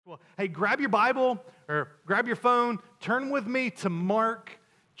Well, hey, grab your Bible or grab your phone, turn with me to Mark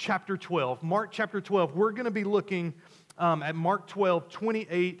chapter 12. Mark chapter 12. We're going to be looking at Mark 12,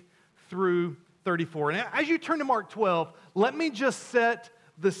 28 through 34. And as you turn to Mark 12, let me just set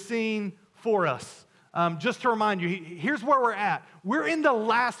the scene for us. Just to remind you, here's where we're at. We're in the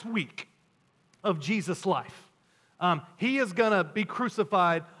last week of Jesus' life. He is going to be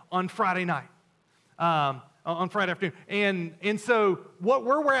crucified on Friday night. On Friday afternoon. And so where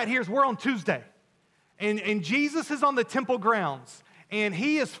we're at here is we're on Tuesday. And Jesus is on the temple grounds. And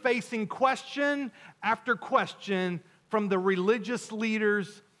he is facing question after question from the religious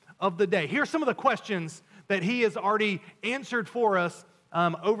leaders of the day. Here's some of the questions that he has already answered for us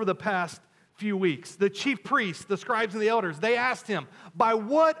over the past few weeks. The chief priests, the scribes, and the elders, they asked him, by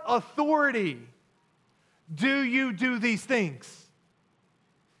what authority do you do these things?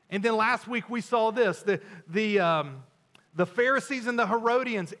 And then last week we saw this, the Pharisees and the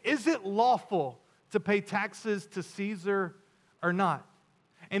Herodians, is it lawful to pay taxes to Caesar or not?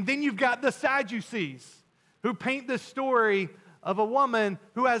 And then you've got the Sadducees who paint this story of a woman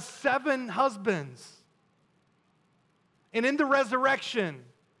who has 7 husbands. And in the resurrection,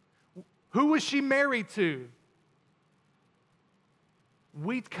 who was she married to?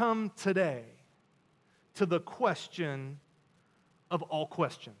 We come today to the question of all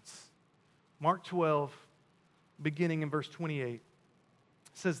questions. Mark 12, beginning in verse 28,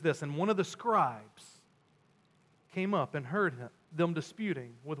 says this, and one of the scribes came up and heard them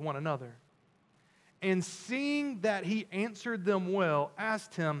disputing with one another. And seeing that he answered them well,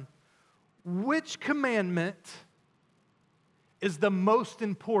 asked him, which commandment is the most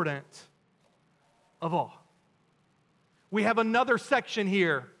important of all? We have another section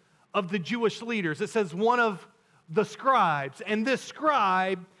here of the Jewish leaders. It says one of the scribes, and this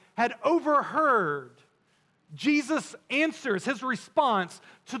scribe had overheard Jesus' answers, his response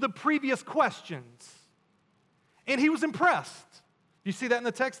to the previous questions. And he was impressed. You see that in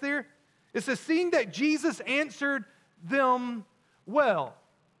the text there? It says, seeing that Jesus answered them well.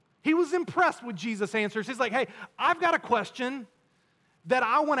 He was impressed with Jesus' answers. He's like, hey, I've got a question that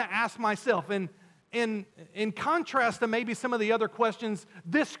I want to ask myself. And in contrast to maybe some of the other questions,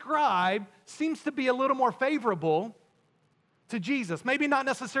 this scribe seems to be a little more favorable to Jesus. Maybe not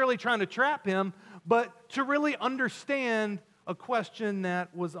necessarily trying to trap him, but to really understand a question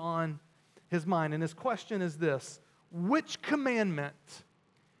that was on his mind. And his question is this: which commandment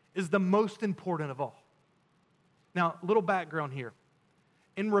is the most important of all? Now, a little background here.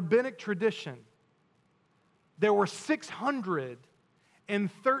 In rabbinic tradition, there were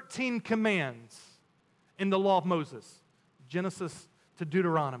 613 commands in the law of Moses, Genesis to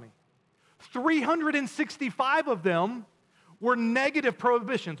Deuteronomy. 365 of them were negative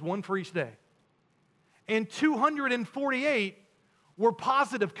prohibitions, one for each day. And 248 were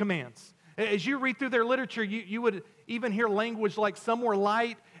positive commands. As you read through their literature, you would even hear language like some were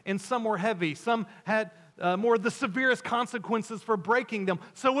light and some were heavy. Some had more of the severest consequences for breaking them.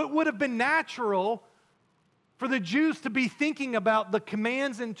 So it would have been natural for the Jews to be thinking about the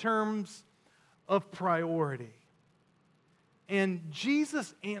commands in terms of priority. And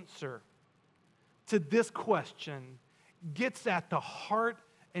Jesus' answer to this question gets at the heart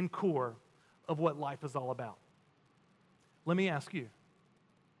and core of what life is all about. Let me ask you,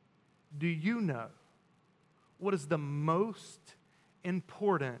 do you know what is the most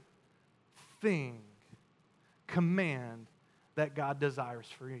important thing, command that God desires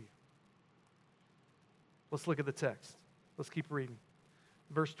for you? Let's look at the text. Let's keep reading.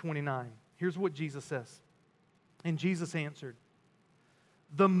 Verse 29. Here's what Jesus says. And Jesus answered,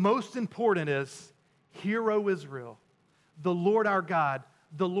 the most important is, hear, O Israel, the Lord our God,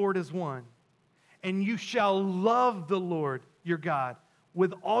 the Lord is one. And you shall love the Lord your God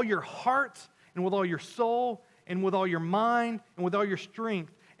with all your heart and with all your soul and with all your mind and with all your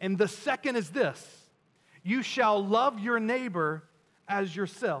strength. And the second is this: you shall love your neighbor as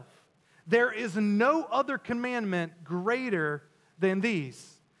yourself. There is no other commandment greater than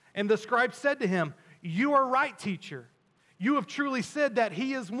these. And the scribe said to him, you are right, teacher. You have truly said that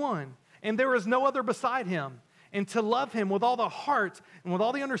he is one, and there is no other beside him. And to love him with all the heart and with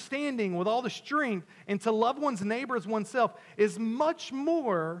all the understanding, with all the strength, and to love one's neighbor as oneself is much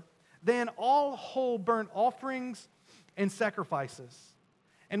more than all whole burnt offerings and sacrifices.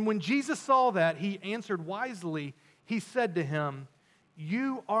 And when Jesus saw that, he answered wisely. He said to him,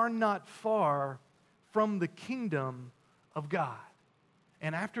 you are not far from the kingdom of God.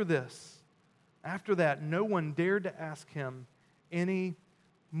 And after that, no one dared to ask him any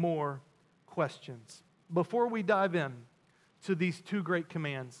more questions. Before we dive in to these 2 great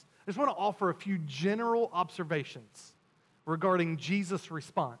commands, I just want to offer a few general observations regarding Jesus'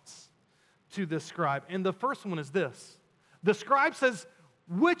 response to this scribe. And the first one is this. The scribe says,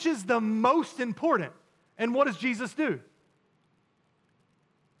 which is the most important? And what does Jesus do?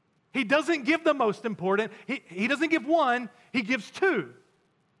 He doesn't give the most important. He doesn't give one, he gives two.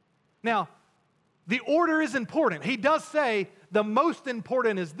 Now, the order is important. He does say the most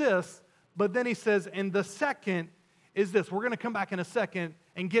important is this, but then he says, and the second is this. We're going to come back in a second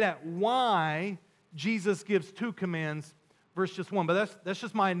and get at why Jesus gives two commands versus just one. But that's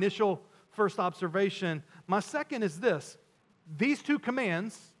just my initial first observation. My second is this. These two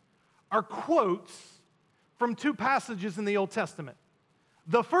commands are quotes from two passages in the Old Testament.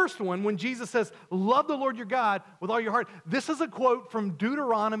 The first one, when Jesus says, love the Lord your God with all your heart, this is a quote from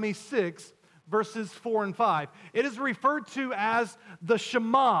Deuteronomy 6, verses 4 and 5. It is referred to as the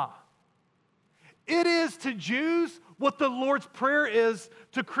Shema. It is to Jews what the Lord's Prayer is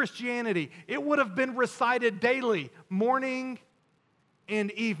to Christianity. It would have been recited daily, morning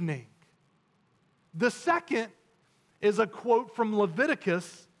and evening. The second is a quote from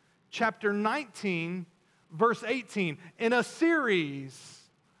Leviticus chapter 19, verse 18. In a series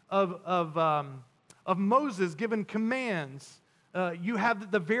of Moses given commands, you have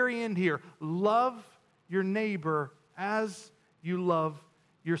at the very end here, love your neighbor as you love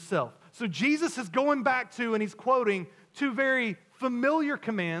yourself. So Jesus is going back to, and he's quoting two very familiar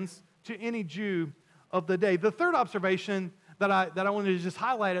commands to any Jew of the day. The third observation that I wanted to just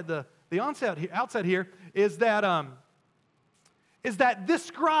highlight at the outset here is that this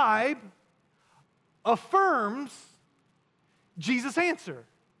scribe affirms Jesus' answer.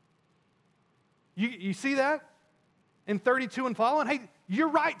 You see that in 32 and following? Hey, you're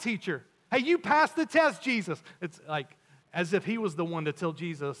right, teacher. Hey, you passed the test, Jesus. It's like as if he was the one to tell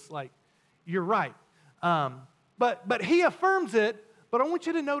Jesus, like, you're right. But he affirms it, but I want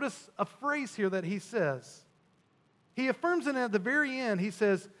you to notice a phrase here that he says. He affirms it, and at the very end, he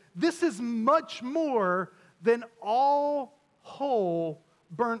says, this is much more than all whole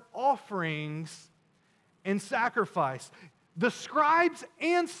burnt offerings and sacrifice. The scribe's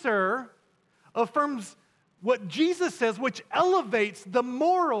answer affirms what Jesus says, which elevates the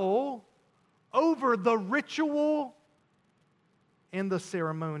moral over the ritual and the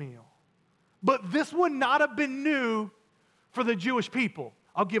ceremonial. But this would not have been new for the Jewish people.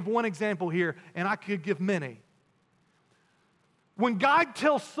 I'll give one example here, and I could give many. When God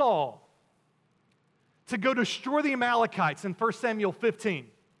tells Saul to go destroy the Amalekites in 1 Samuel 15,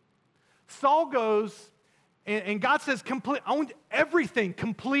 Saul goes, and God says, I want everything,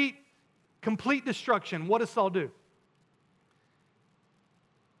 complete destruction. What does Saul do?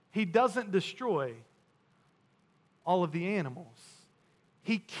 He doesn't destroy all of the animals.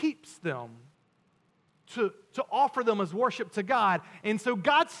 He keeps them to offer them as worship to God. And so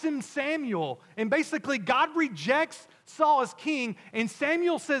God sends Samuel, and basically God rejects Saul as king, and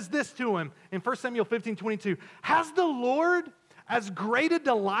Samuel says this to him in 1 Samuel 15:22, has the Lord as great a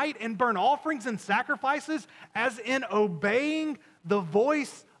delight in burnt offerings and sacrifices as in obeying the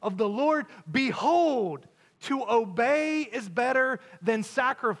voice of the Lord? Behold, to obey is better than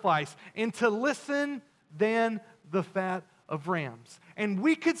sacrifice, and to listen than the fat of rams. And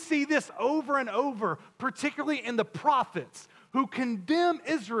we could see this over and over, particularly in the prophets who condemn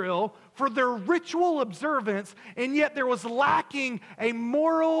Israel for their ritual observance, and yet there was lacking a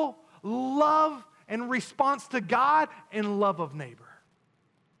moral love and response to God and love of neighbor.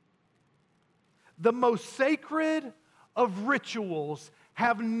 The most sacred of rituals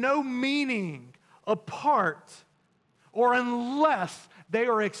have no meaning apart or unless they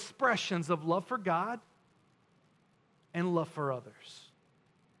are expressions of love for God and love for others.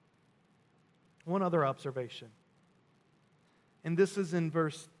 One other observation, and this is in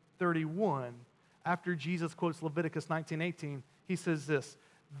verse 31. After Jesus quotes Leviticus 19:18, he says this,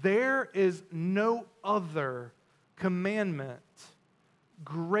 there is no other commandment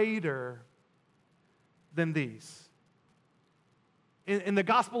greater than these. In the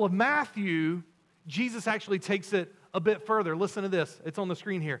Gospel of Matthew, Jesus actually takes it a bit further. Listen to this. It's on the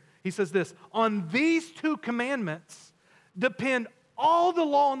screen here. He says this, on these two commandments depend all the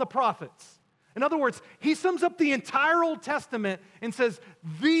law and the prophets. In other words, he sums up the entire Old Testament and says,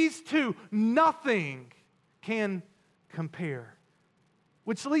 these two, nothing can compare.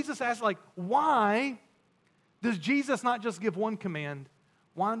 Which leads us to ask, like, why does Jesus not just give one command?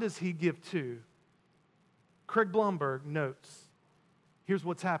 Why does he give two? Craig Blomberg notes, here's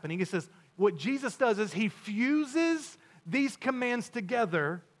what's happening. He says, what Jesus does is he fuses these commands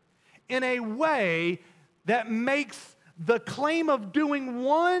together in a way that makes the claim of doing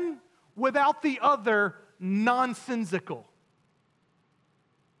one without the other nonsensical.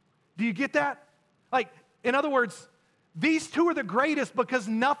 Do you get that? Like, in other words, These two are the greatest because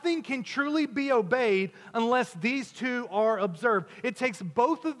nothing can truly be obeyed unless these two are observed. It takes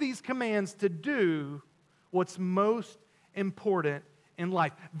both of these commands to do what's most important in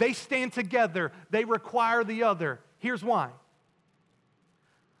life. They stand together. They require the other. Here's why.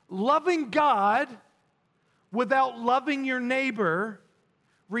 Loving God without loving your neighbor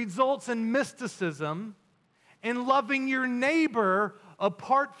results in mysticism, and loving your neighbor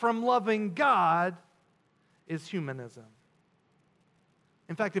apart from loving God is humanism.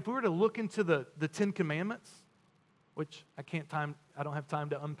 In fact, if we were to look into the Ten Commandments, which I don't have time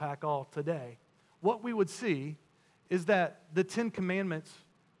to unpack all today, what we would see is that the Ten Commandments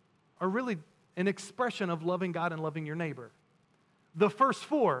are really an expression of loving God and loving your neighbor. The first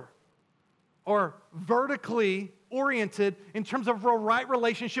four are vertically oriented in terms of a right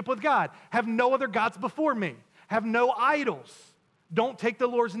relationship with God. Have no other gods before me. Have no idols. Don't take the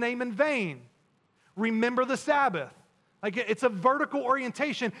Lord's name in vain. Remember the Sabbath. Like, it's a vertical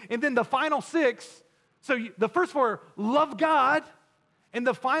orientation. And then the final six, the first four, love God, and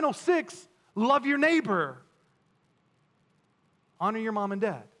the final six, love your neighbor. Honor your mom and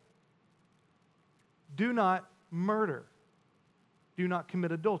dad. Do not murder. Do not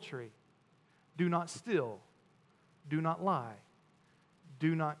commit adultery. Do not steal. Do not lie.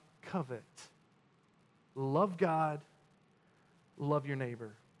 Do not covet. Love God. Love your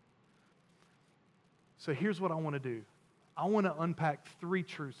neighbor. So here's what I want to do. I want to unpack three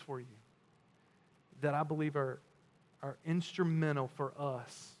truths for you that I believe are instrumental for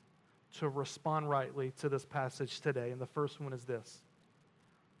us to respond rightly to this passage today. And the first one is this: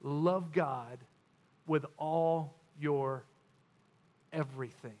 love God with all your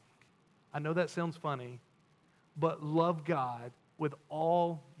everything. I know that sounds funny, but love God with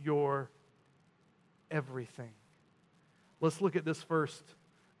all your everything. Let's look at this first,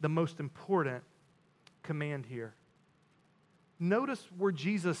 the most important command here. Notice where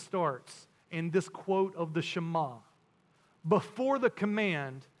Jesus starts in this quote of the Shema. Before the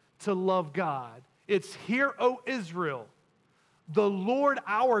command to love God, it's, "Hear, O Israel, the Lord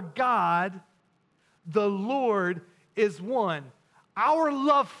our God, the Lord is one." Our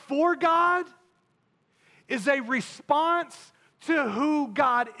love for God is a response to who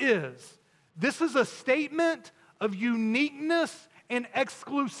God is. This is a statement of uniqueness and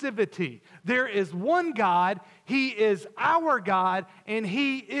exclusivity. There is one God, He is our God, and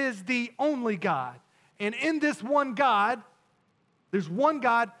He is the only God. And in this one God, there's one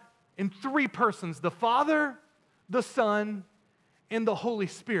God in three persons: the Father, the Son, and the Holy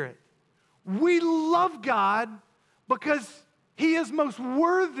Spirit. We love God because He is most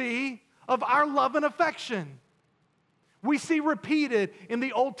worthy of our love and affection. We see repeated in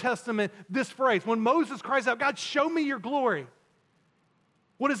the Old Testament this phrase. When Moses cries out, "God, show me your glory,"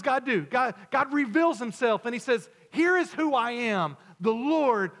 what does God do? God reveals Himself, and He says, "Here is who I am, the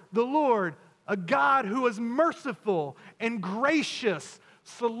Lord, a God who is merciful and gracious,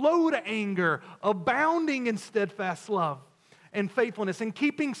 slow to anger, abounding in steadfast love and faithfulness, and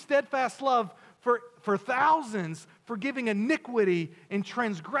keeping steadfast love for thousands, forgiving iniquity and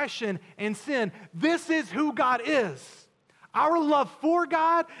transgression and sin." This is who God is. Our love for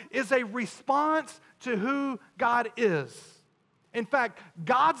God is a response to who God is. In fact,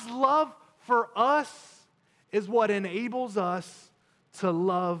 God's love for us is what enables us to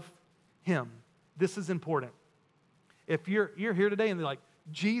love Him. This is important. If you're here today and they're like,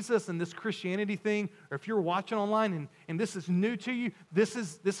 Jesus and this Christianity thing, or if you're watching online and this is new to you, this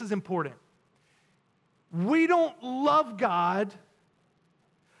is important. We don't love God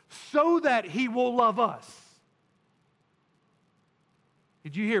so that He will love us.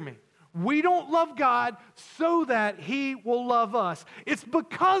 Did you hear me? We don't love God so that He will love us. It's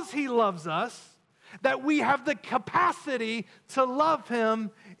because He loves us that we have the capacity to love Him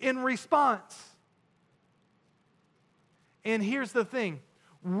in response. And here's the thing.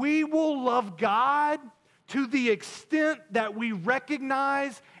 We will love God to the extent that we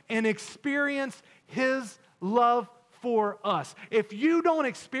recognize and experience His love for us. If you don't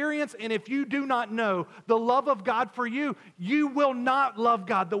experience and if you do not know the love of God for you, you will not love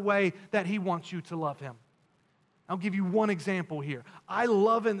God the way that He wants you to love Him. I'll give you one example here. I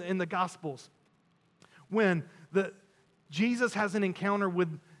love in the Gospels when Jesus has an encounter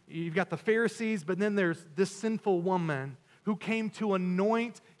with, you've got the Pharisees, but then there's this sinful woman who came to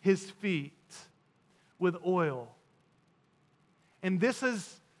anoint His feet with oil. And this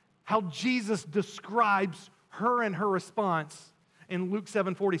is how Jesus describes her and her response in Luke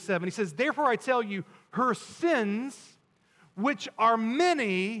 7:47. He says, "Therefore I tell you, her sins, which are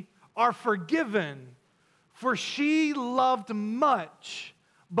many, are forgiven, for she loved much.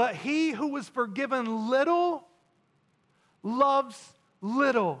 But he who was forgiven little loves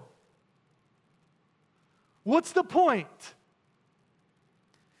little. What's the point?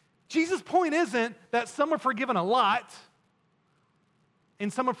 Jesus' point isn't that some are forgiven a lot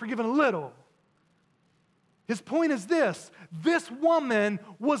and some are forgiven a little. His point is this woman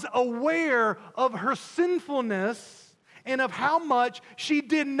was aware of her sinfulness and of how much she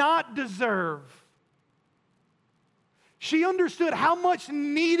did not deserve. She understood how much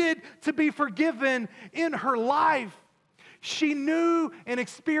needed to be forgiven in her life. She knew and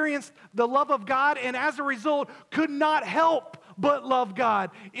experienced the love of God, and as a result, could not help but love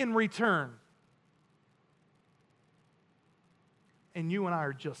God in return. And you and I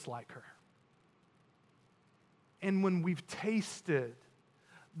are just like her. And when we've tasted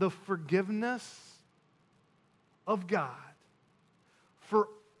the forgiveness of God for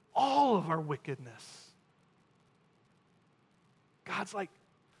all of our wickedness, God's like,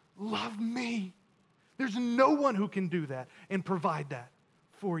 love me. There's no one who can do that and provide that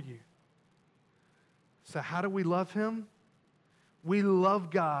for you. So how do we love Him? We love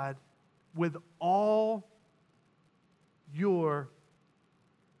God with all your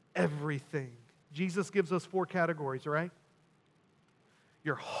everything. Jesus gives us 4 categories, right?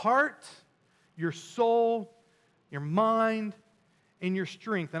 Your heart, your soul, your mind, and your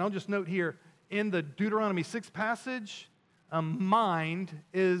strength. And I'll just note here, in the Deuteronomy 6 passage, mind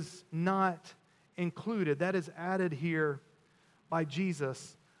is not included. That is added here by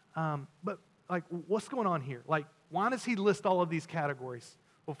Jesus. But what's going on here? Why does He list all of these categories?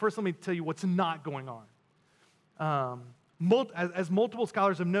 Well, first let me tell you what's not going on. As multiple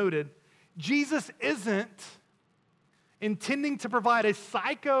scholars have noted, Jesus isn't intending to provide a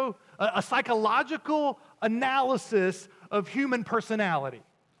psychological analysis of human personality.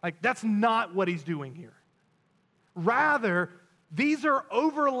 That's not what He's doing here. Rather, these are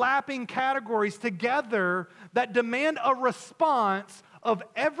overlapping categories together that demand a response of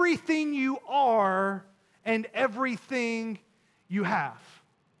everything you are and everything you have.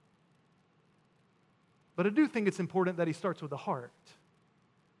 But I do think it's important that He starts with the heart.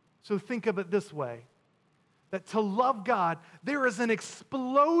 So think of it this way, that to love God, there is an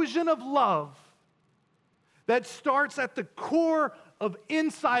explosion of love that starts at the core of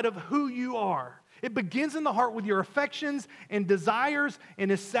inside of who you are. It begins in the heart with your affections and desires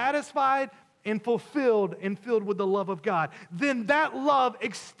and is satisfied and fulfilled and filled with the love of God. Then that love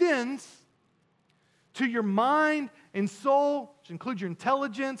extends to your mind and soul, which includes your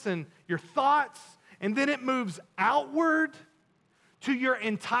intelligence and your thoughts, and then it moves outward to your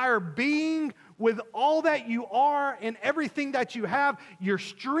entire being with all that you are and everything that you have, your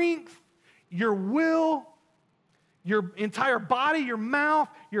strength, your will, your entire body, your mouth,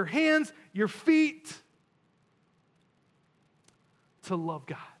 your hands, your feet, to love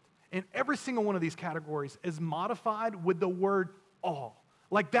God. And every single one of these categories is modified with the word all.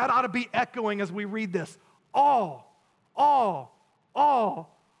 That ought to be echoing as we read this. All.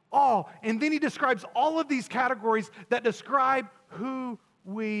 And then He describes all of these categories that describe who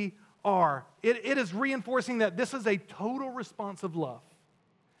we are. It is reinforcing that this is a total response of love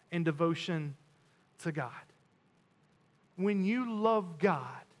and devotion to God. When you love God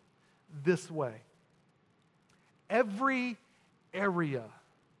this way, every area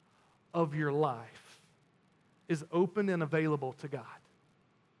of your life is open and available to God.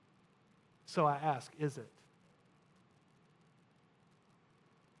 So I ask, is it?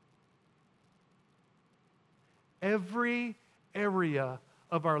 Every area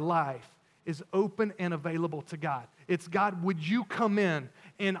of our life is open and available to God. It's, God, would you come in?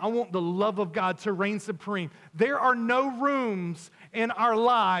 And I want the love of God to reign supreme. There are no rooms in our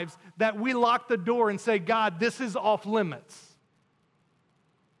lives that we lock the door and say, God, this is off limits.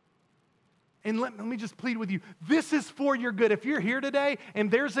 And let me just plead with you. This is for your good. If you're here today and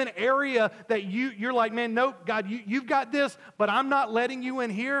there's an area that you're like, man, nope, God, you've got this, but I'm not letting you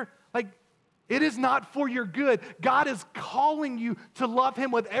in here. It is not for your good. God is calling you to love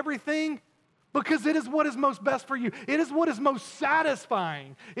Him with everything because it is what is most best for you. It is what is most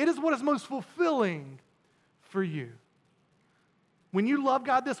satisfying. It is what is most fulfilling for you. When you love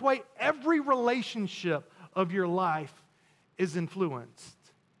God this way, every relationship of your life is influenced.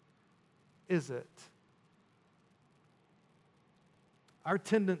 Is it? Our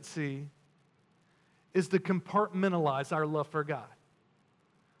tendency is to compartmentalize our love for God.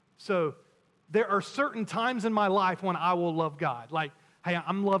 So, there are certain times in my life when I will love God. Hey,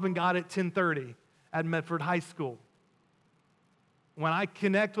 I'm loving God at 10:30 at Medford High School. When I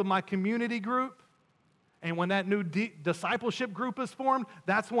connect with my community group and when that new discipleship group is formed,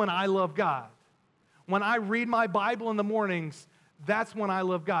 that's when I love God. When I read my Bible in the mornings, that's when I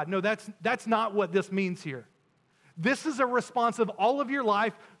love God. No, that's not what this means here. This is a response of all of your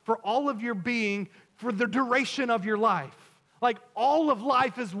life, for all of your being, for the duration of your life. Like all of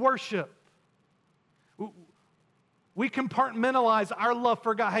life is worship. We compartmentalize our love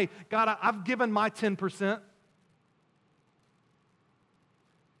for God. Hey, God, I've given my 10%.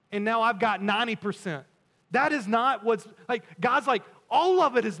 And now I've got 90%. That is not what's, like, God's like, all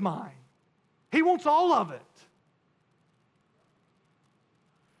of it is mine. He wants all of it.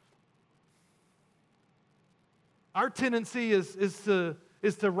 Our tendency is to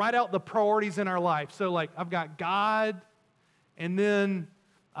write out the priorities in our life. So, like, I've got God, and then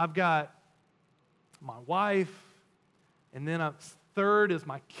I've got my wife, and then third is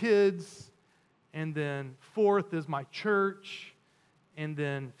my kids, and then fourth is my church, and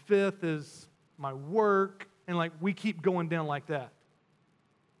then fifth is my work, and like we keep going down like that.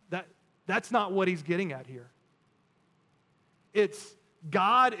 That's not what he's getting at here. It's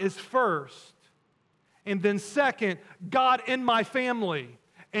God is first, and then second, God in my family,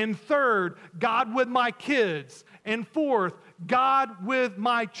 and third, God with my kids, and fourth, God with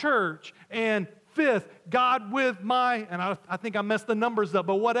my church, and fifth, God with my, and I think I messed the numbers up,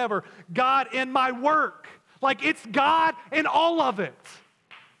 but whatever, God in my work. Like it's God in all of it.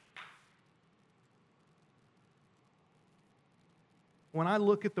 When I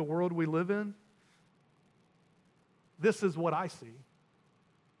look at the world we live in, this is what I see.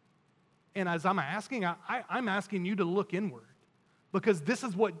 And as I'm asking, I'm asking you to look inward. Because this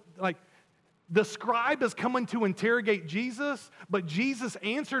is what, like, the scribe is coming to interrogate Jesus, but Jesus'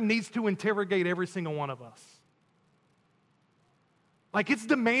 answer needs to interrogate every single one of us. Like, it's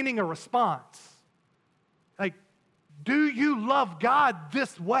demanding a response. Like, do you love God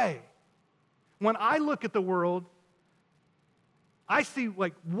this way? When I look at the world, I see,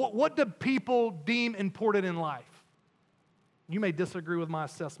 like, what do people deem important in life? You may disagree with my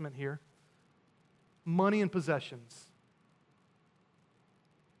assessment here. Money and possessions.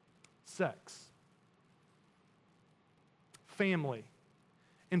 Sex. Family.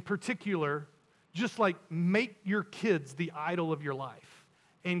 In particular, just like make your kids the idol of your life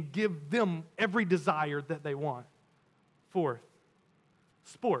and give them every desire that they want. Fourth,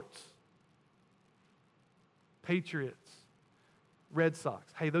 sports. Patriots. Red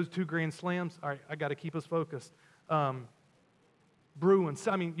Sox. Hey, those 2 grand slams, all right, I got to keep us focused. Bruins.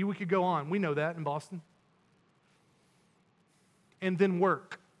 I mean, we could go on. We know that in Boston. And then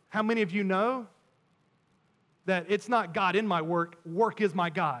work. How many of you know that it's not God in my work, work is my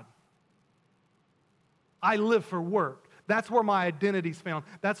God? I live for work. That's where my identity is found.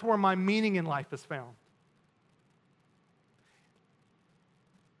 That's where my meaning in life is found.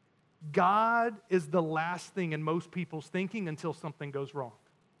 God is the last thing in most people's thinking until something goes wrong.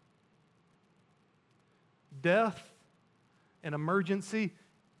 Death, an emergency,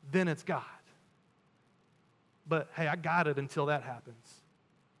 then it's God. But hey, I got it until that happens.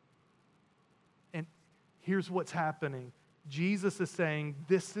 And here's what's happening. Jesus is saying,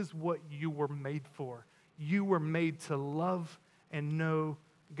 this is what you were made for. You were made to love and know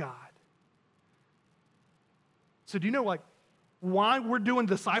God. So do you know, like, why we're doing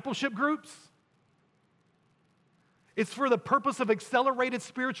discipleship groups? It's for the purpose of accelerated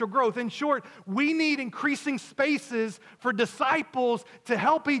spiritual growth. In short, we need increasing spaces for disciples to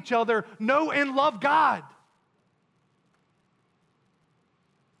help each other know and love God.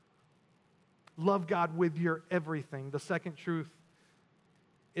 Love God with your everything. The second truth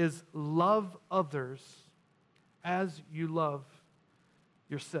is love others as you love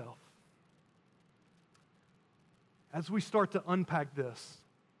yourself. As we start to unpack this,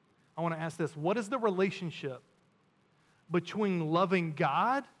 I want to ask this. What is the relationship between loving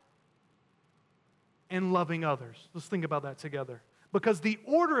God and loving others? Let's think about that together. Because the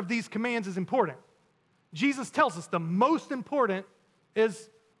order of these commands is important. Jesus tells us the most important is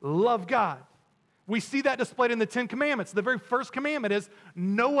love God. We see that displayed in the 10 Commandments. The very first commandment is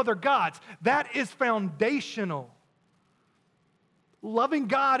no other gods. That is foundational. Loving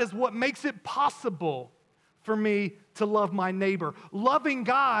God is what makes it possible for me to love my neighbor. Loving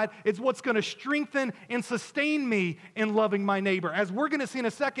God is what's going to strengthen and sustain me in loving my neighbor. As we're going to see in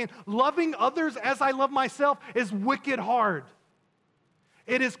a second, loving others as I love myself is wicked hard.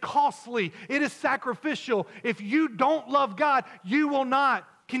 It is costly. It is sacrificial. If you don't love God, you will not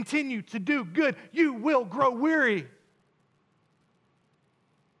continue to do good. You will grow weary.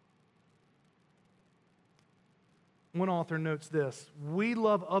 One author notes this: we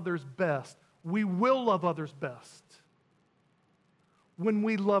love others best. We will love others best when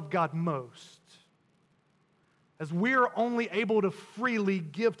we love God most, as we are only able to freely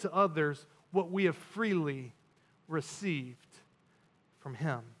give to others what we have freely received from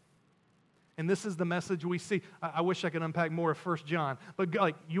Him. And this is the message we see. I wish I could unpack more of 1 John. But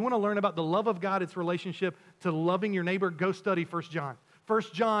like, you want to learn about the love of God, its relationship to loving your neighbor, go study 1 John. 1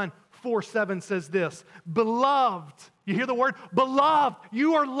 John 4:7 says this, beloved, you hear the word? Beloved,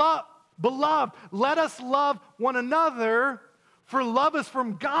 you are loved. Beloved, let us love one another, for love is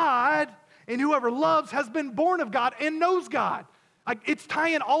from God, and whoever loves has been born of God and knows God. It's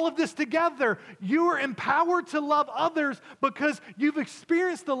tying all of this together. You are empowered to love others because you've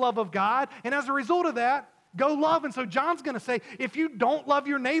experienced the love of God, and as a result of that, go love. And so John's going to say, if you don't love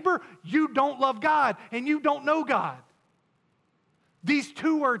your neighbor, you don't love God, and you don't know God. These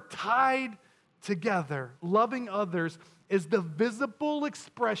two are tied together. Loving others is the visible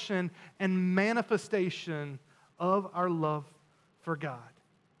expression and manifestation of our love for God.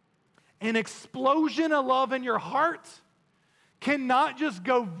 An explosion of love in your heart cannot just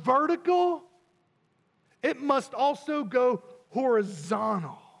go vertical, it must also go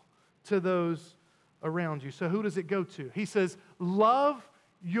horizontal to those around you. So who does it go to? He says, love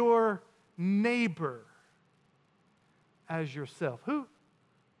your neighbor as yourself.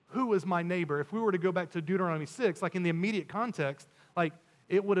 Who is my neighbor? If we were to go back to Deuteronomy 6, like in the immediate context, like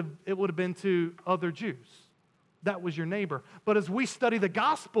it would have been to other Jews. That was your neighbor. But as we study the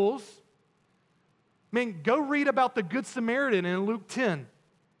Gospels, man, go read about the Good Samaritan in Luke 10.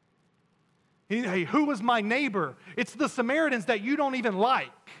 Hey, who was my neighbor? It's the Samaritans that you don't even like.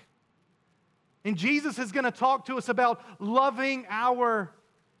 And Jesus is going to talk to us about loving our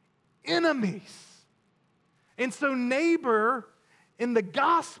enemies. And so neighbor in the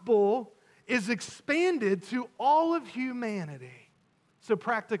gospel is expanded to all of humanity. So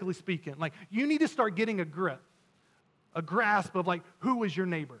practically speaking, like you need to start getting a grasp of like who is your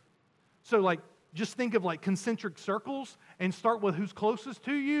neighbor. So like just think of like concentric circles and start with who's closest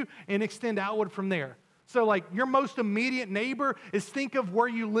to you and extend outward from there. So like your most immediate neighbor is think of where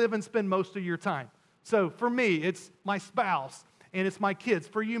you live and spend most of your time. So for me, it's my spouse and it's my kids.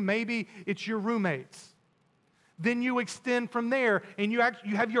 For you, maybe it's your roommates. Then you extend from there and you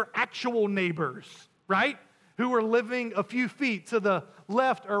have your actual neighbors, right? Who are living a few feet to the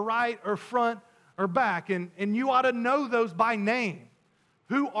left or right or front or back. And you ought to know those by name.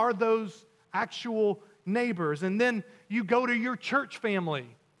 Who are those actual neighbors? And then you go to your church family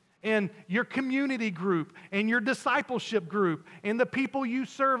and your community group and your discipleship group and the people you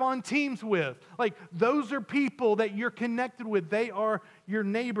serve on teams with. Like those are people that you're connected with. They are your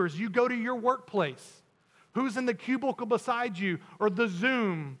neighbors. You go to your workplace. Who's in the cubicle beside you or the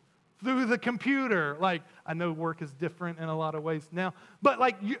Zoom through the computer? Like, I know work is different in a lot of ways now, but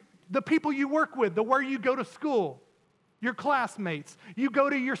like the people you work with, where you go to school, your classmates, you go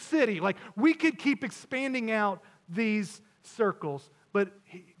to your city. Like, we could keep expanding out these circles, but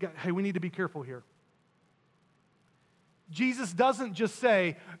hey, we need to be careful here. Jesus doesn't just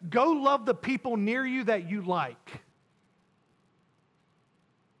say, go love the people near you that you like.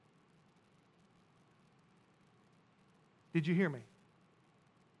 Did you hear me?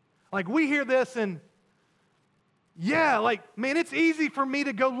 Like we hear this and yeah, like, man, it's easy for me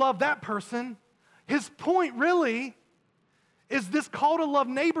to go love that person. His point really is this call to love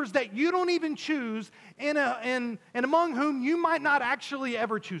neighbors that you don't even choose and among whom you might not actually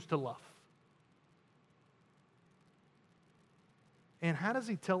ever choose to love. And how does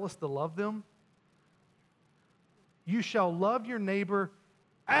he tell us to love them? You shall love your neighbor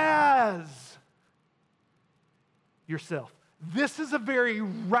as yourself. This is a very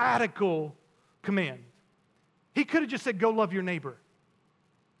radical command. He could have just said, go love your neighbor.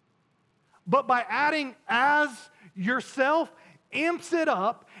 But by adding as yourself, amps it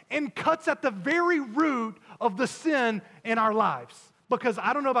up and cuts at the very root of the sin in our lives. Because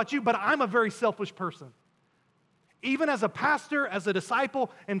I don't know about you, but I'm a very selfish person. Even as a pastor, as a disciple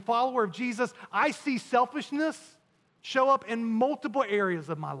and follower of Jesus, I see selfishness show up in multiple areas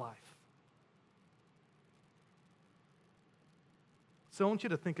of my life. So I want you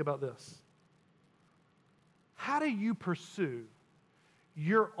to think about this. How do you pursue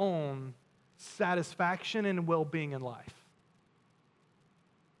your own satisfaction and well-being in life?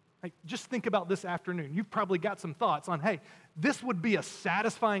 Like, just think about this afternoon. You've probably got some thoughts on, hey, this would be a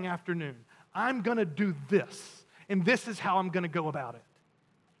satisfying afternoon. I'm going to do this, and this is how I'm going to go about it.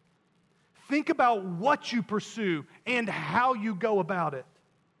 Think about what you pursue and how you go about it.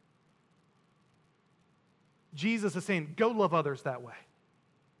 Jesus is saying, go love others that way.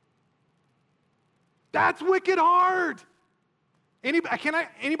 That's wicked hard.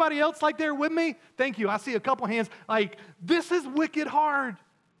 Anybody else like there with me? Thank you. I see a couple hands. Like, this is wicked hard.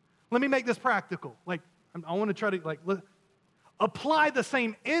 Let me make this practical. Like, I want to try to apply the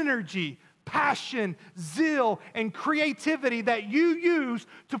same energy passion, zeal, and creativity that you use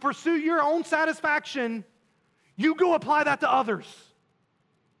to pursue your own satisfaction, you go apply that to others.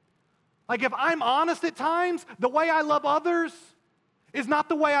 Like if I'm honest at times, the way I love others is not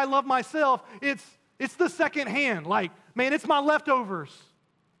the way I love myself. It's the second hand. Like, man, it's my leftovers.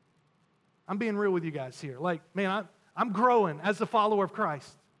 I'm being real with you guys here. Like, man, I'm growing as a follower of Christ.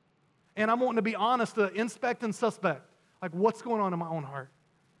 And I'm wanting to be honest to inspect and suspect. Like, what's going on in my own heart?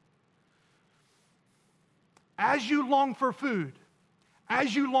 As you long for food,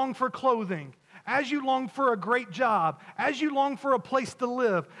 as you long for clothing, as you long for a great job, as you long for a place to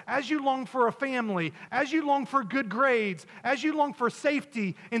live, as you long for a family, as you long for good grades, as you long for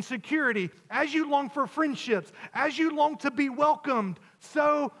safety and security, as you long for friendships, as you long to be welcomed,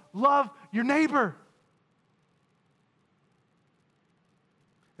 so love your neighbor.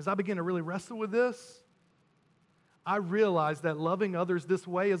 As I begin to really wrestle with this, I realize that loving others this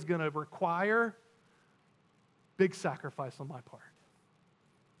way is going to require big sacrifice on my part.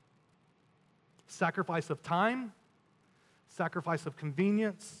 Sacrifice of time, sacrifice of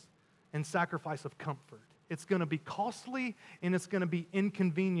convenience, and sacrifice of comfort. It's going to be costly and it's going to be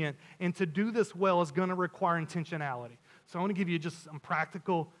inconvenient. And to do this well is going to require intentionality. So I want to give you just some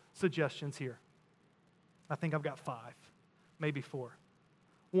practical suggestions here. I think I've got 5, maybe 4.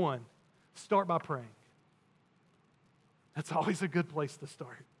 1, start by praying. That's always a good place to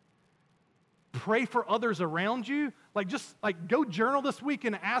start. Pray for others around you. Just go journal this week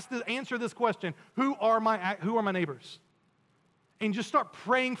and answer this question: Who are my neighbors? And just start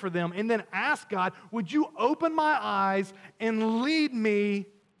praying for them, and then ask God, would you open my eyes and lead me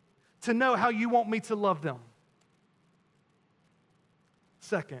to know how you want me to love them?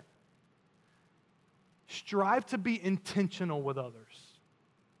 Second, strive to be intentional with others.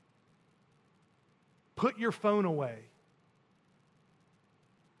 Put your phone away.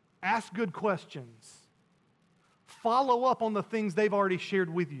 Ask good questions. Follow up on the things they've already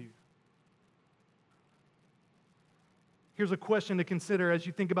shared with you. Here's a question to consider as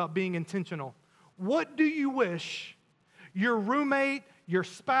you think about being intentional. What do you wish your roommate, your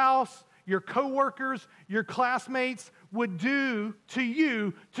spouse, your coworkers, your classmates would do to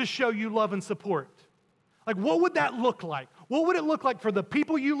you to show you love and support? What would that look like? What would it look like for the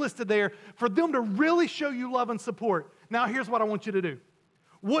people you listed there, for them to really show you love and support? Now, here's what I want you to do.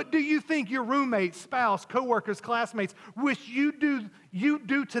 What do you think your roommate, spouse, coworkers, classmates wish you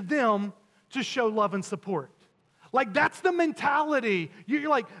do to them to show love and support? That's the mentality. You're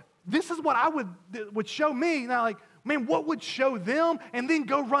like, this is what would show me. Now, man, what would show them? And then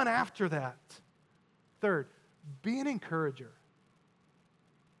go run after that. Third, be an encourager.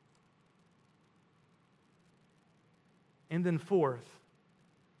 And then fourth,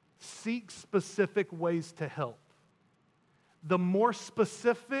 seek specific ways to help. The more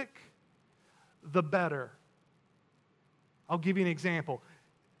specific, the better. I'll give you an example.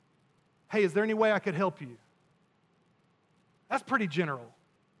 Hey, is there any way I could help you? That's pretty general.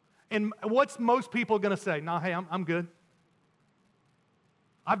 And what's most people going to say? No, hey, I'm good.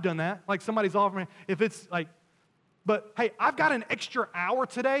 I've done that. Somebody's offering, if it's but hey, I've got an extra hour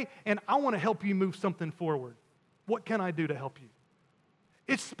today and I want to help you move something forward. What can I do to help you?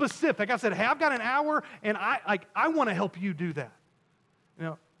 It's specific. I said, hey, I've got an hour, and I want to help you do that.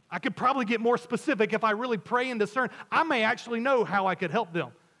 I could probably get more specific if I really pray and discern. I may actually know how I could help them.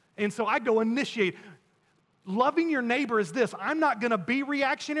 And so I go initiate. Loving your neighbor is this. I'm not going to be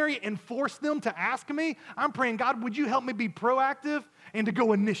reactionary and force them to ask me. I'm praying, God, would you help me be proactive and to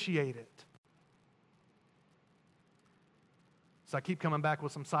go initiate it? So I keep coming back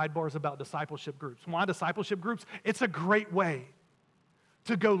with some sidebars about discipleship groups. Why discipleship groups? It's a great way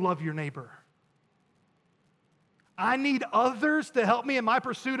to go love your neighbor. I need others to help me in my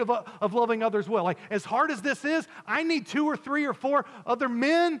pursuit of loving others well. As hard as this is, I need 2 or 3 or 4 other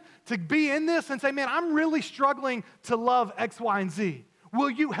men to be in this and say, man, I'm really struggling to love X, Y, and Z.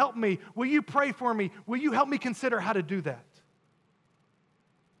 Will you help me? Will you pray for me? Will you help me consider how to do that?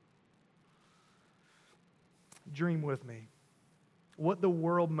 Dream with me. What the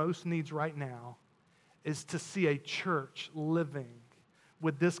world most needs right now is to see a church living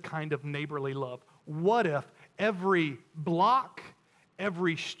with this kind of neighborly love. What if every block,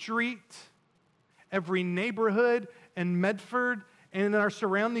 every street, every neighborhood in Medford and in our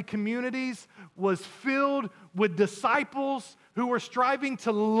surrounding communities was filled with disciples who were striving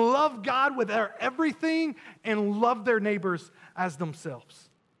to love God with their everything and love their neighbors as themselves?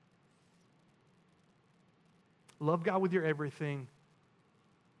 Love God with your everything.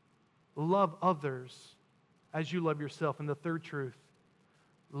 Love others as you love yourself. And the third truth,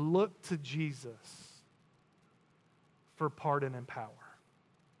 look to Jesus for pardon and power.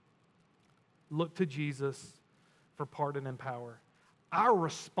 look to Jesus for pardon and power. Our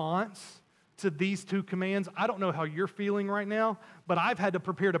response to these two commands, I don't know how you're feeling right now, but I've had to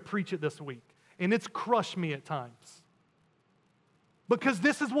prepare to preach it this week, and it's crushed me at times. Because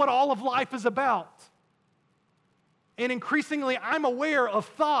this is what all of life is about. And increasingly, I'm aware of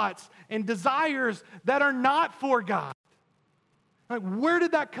thoughts and desires that are not for God. Like, where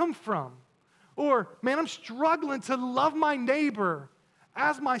did that come from? Or, man, I'm struggling to love my neighbor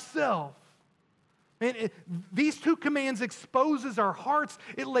as myself. Man, these two commands exposes our hearts.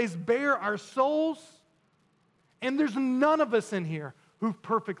 It lays bare our souls. And there's none of us in here who've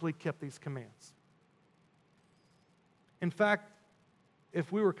perfectly kept these commands. In fact,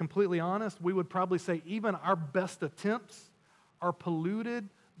 if we were completely honest, we would probably say even our best attempts are polluted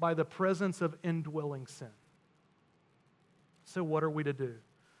by the presence of indwelling sin. So what are we to do?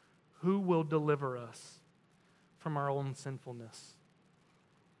 Who will deliver us from our own sinfulness?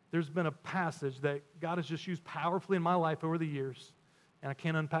 There's been a passage that God has just used powerfully in my life over the years, and I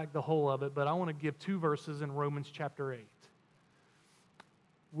can't unpack the whole of it, but I want to give 2 verses in Romans chapter 8,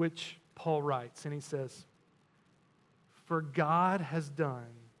 which Paul writes, and he says, "For God has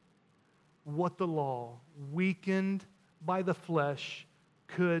done what the law, weakened by the flesh,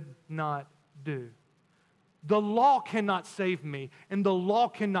 could not do." The law cannot save me, and the law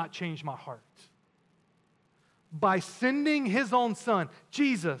cannot change my heart. By sending His own Son,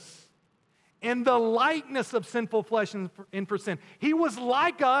 Jesus, in the likeness of sinful flesh and for sin. He was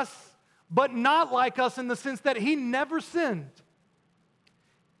like us, but not like us in the sense that He never sinned.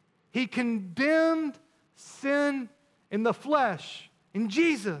 He condemned sin in the flesh, in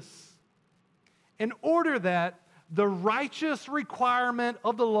Jesus, in order that the righteous requirement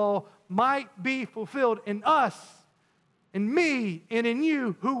of the law might be fulfilled in us, in me, and in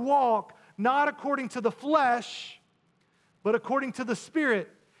you who walk not according to the flesh, but according to the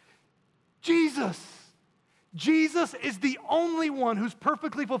Spirit. Jesus is the only one who's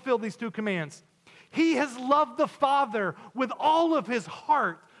perfectly fulfilled these two commands. He has loved the Father with all of His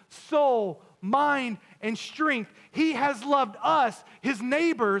heart, soul, mind, and strength. He has loved us, His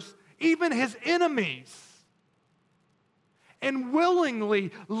neighbors, even His enemies, and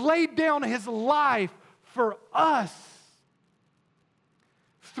willingly laid down His life for us.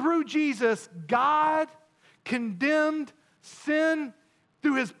 Through Jesus, God condemned sin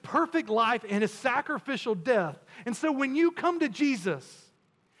through His perfect life and His sacrificial death. And so when you come to Jesus,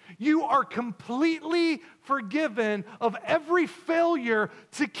 you are completely forgiven of every failure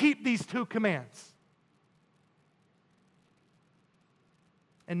to keep these two commands.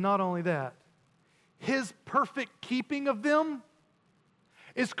 And not only that, His perfect keeping of them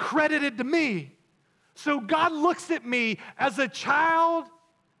is credited to me. So God looks at me as a child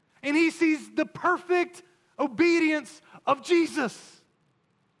and He sees the perfect obedience of Jesus.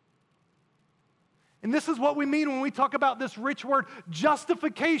 And this is what we mean when we talk about this rich word,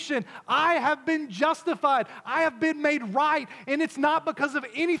 justification. I have been justified. I have been made right. And it's not because of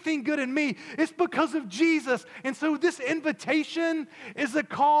anything good in me. It's because of Jesus. And so this invitation is a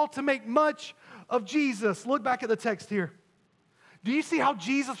call to make much of Jesus. Look back at the text here. Do you see how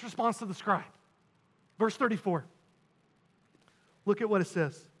Jesus responds to the scribe? Verse 34. Look at what it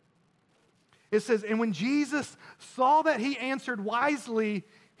says. It says, "And when Jesus saw that he answered wisely,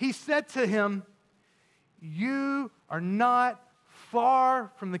 He said to him, 'You are not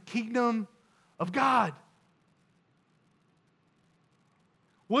far from the kingdom of God.'"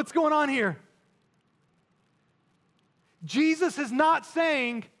 What's going on here? Jesus is not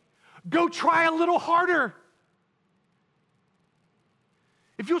saying, go try a little harder.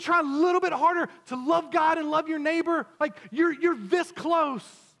 If you'll try a little bit harder to love God and love your neighbor, like you're this close.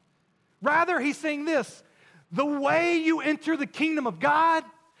 Rather, He's saying this: the way you enter the kingdom of God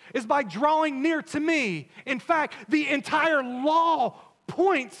is by drawing near to me. In fact, the entire law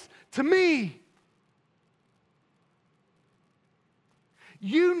points to me.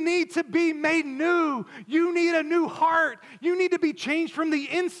 You need to be made new. You need a new heart. You need to be changed from the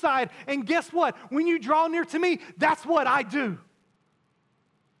inside. And guess what? When you draw near to me, that's what I do.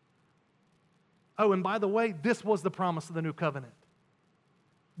 Oh, and by the way, this was the promise of the new covenant.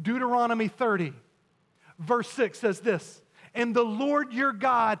 Deuteronomy 30, verse 6 says this: "And the Lord your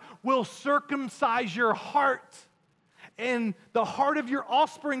God will circumcise your heart and the heart of your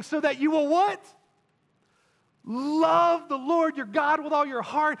offspring so that you will" what? "Love the Lord your God with all your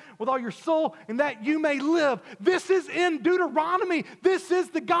heart, with all your soul, and that you may live." This is in Deuteronomy. This is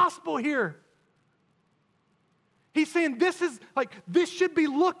the gospel here. He's saying this should be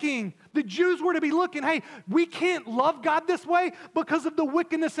looking. The Jews were to be looking, hey, we can't love God this way because of the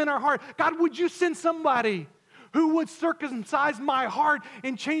wickedness in our heart. God, would you send somebody Who would circumcise my heart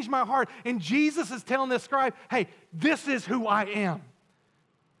and change my heart? And Jesus is telling this scribe, hey, this is who I am.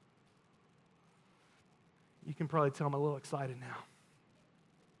 You can probably tell I'm a little excited now.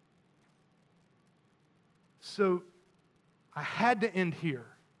 So I had to end here.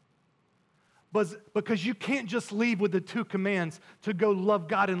 But because you can't just leave with the two commands to go love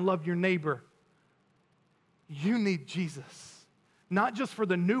God and love your neighbor. You need Jesus. Not just for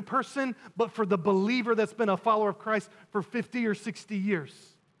the new person, but for the believer that's been a follower of Christ for 50 or 60 years.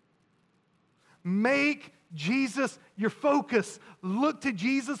 Make Jesus your focus. Look to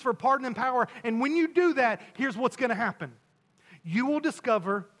Jesus for pardon and power. And when you do that, here's what's going to happen. You will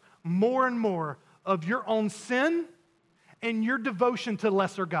discover more and more of your own sin and your devotion to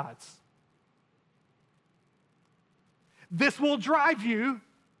lesser gods. This will drive you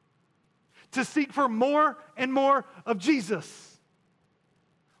to seek for more and more of Jesus.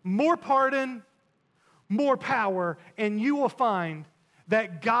 More pardon, more power, and you will find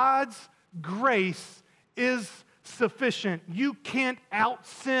that God's grace is sufficient. You can't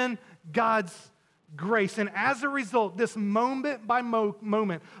out-sin God's grace. And as a result, this moment by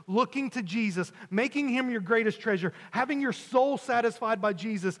moment, looking to Jesus, making Him your greatest treasure, having your soul satisfied by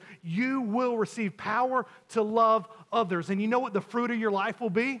Jesus, you will receive power to love others. And you know what the fruit of your life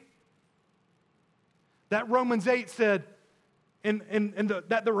will be? That Romans 8 said,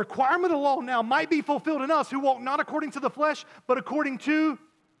 that the requirement of the law now might be fulfilled in us who walk not according to the flesh, but according to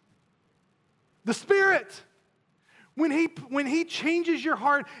the Spirit. When he changes your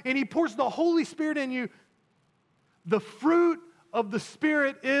heart and He pours the Holy Spirit in you, the fruit of the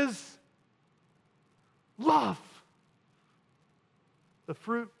Spirit is love. The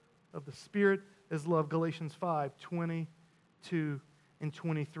fruit of the Spirit is love. Galatians 5:22 and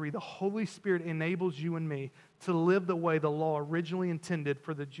 23. The Holy Spirit enables you and me to live the way the law originally intended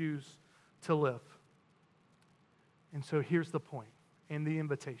for the Jews to live. And so here's the point and the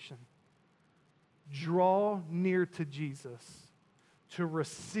invitation. Draw near to Jesus to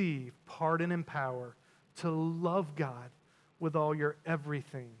receive pardon and power, to love God with all your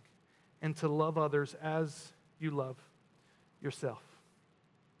everything, and to love others as you love yourself.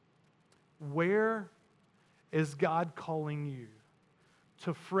 Where is God calling you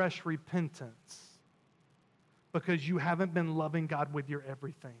to fresh repentance because you haven't been loving God with your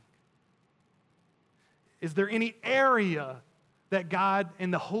everything? Is there any area that God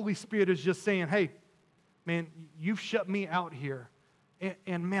and the Holy Spirit is just saying, hey, man, you've shut me out here,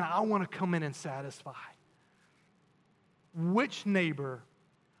 and man, I want to come in and satisfy? Which neighbor,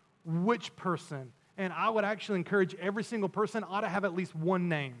 which person, and I would actually encourage every single person ought to have at least one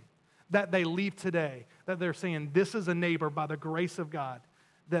name that they leave today, that they're saying, this is a neighbor by the grace of God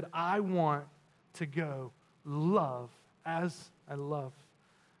that I want to go love as I love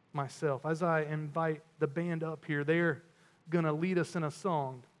myself. As I invite the band up here, they're going to lead us in a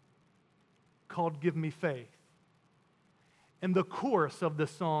song called Give Me Faith. And the chorus of the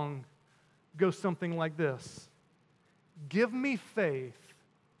song goes something like this. Give me faith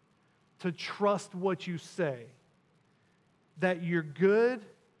to trust what you say, that you're good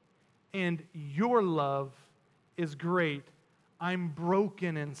and your love is great. I'm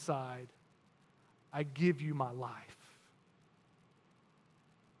broken inside. I give you my life.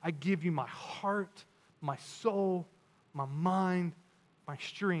 I give you my heart, my soul, my mind, my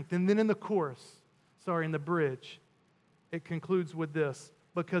strength. And then in the chorus, in the bridge, it concludes with this: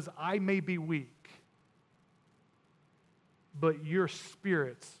 because I may be weak, but your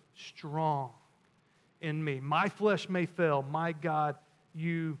Spirit's strong in me. My flesh may fail, my God,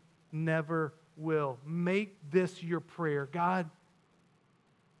 you never will. Make this your prayer. God,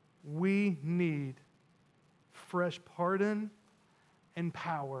 we need fresh pardon and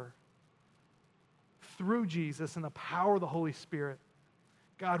power through Jesus and the power of the Holy Spirit.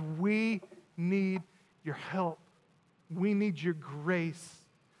 God, we need your help. We need your grace.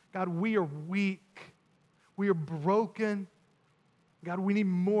 God, we are weak. We are broken. God, we need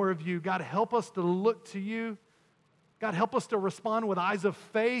more of you. God, help us to look to you. God, help us to respond with eyes of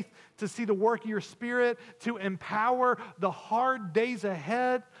faith, to see the work of your Spirit, to empower the hard days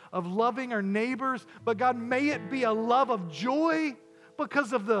ahead of loving our neighbors. But God, may it be a love of joy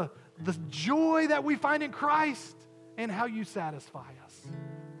because of the joy that we find in Christ and how you satisfy us.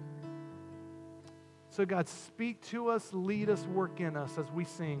 So God, speak to us, lead us, work in us as we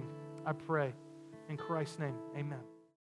sing, I pray. In Christ's name, amen.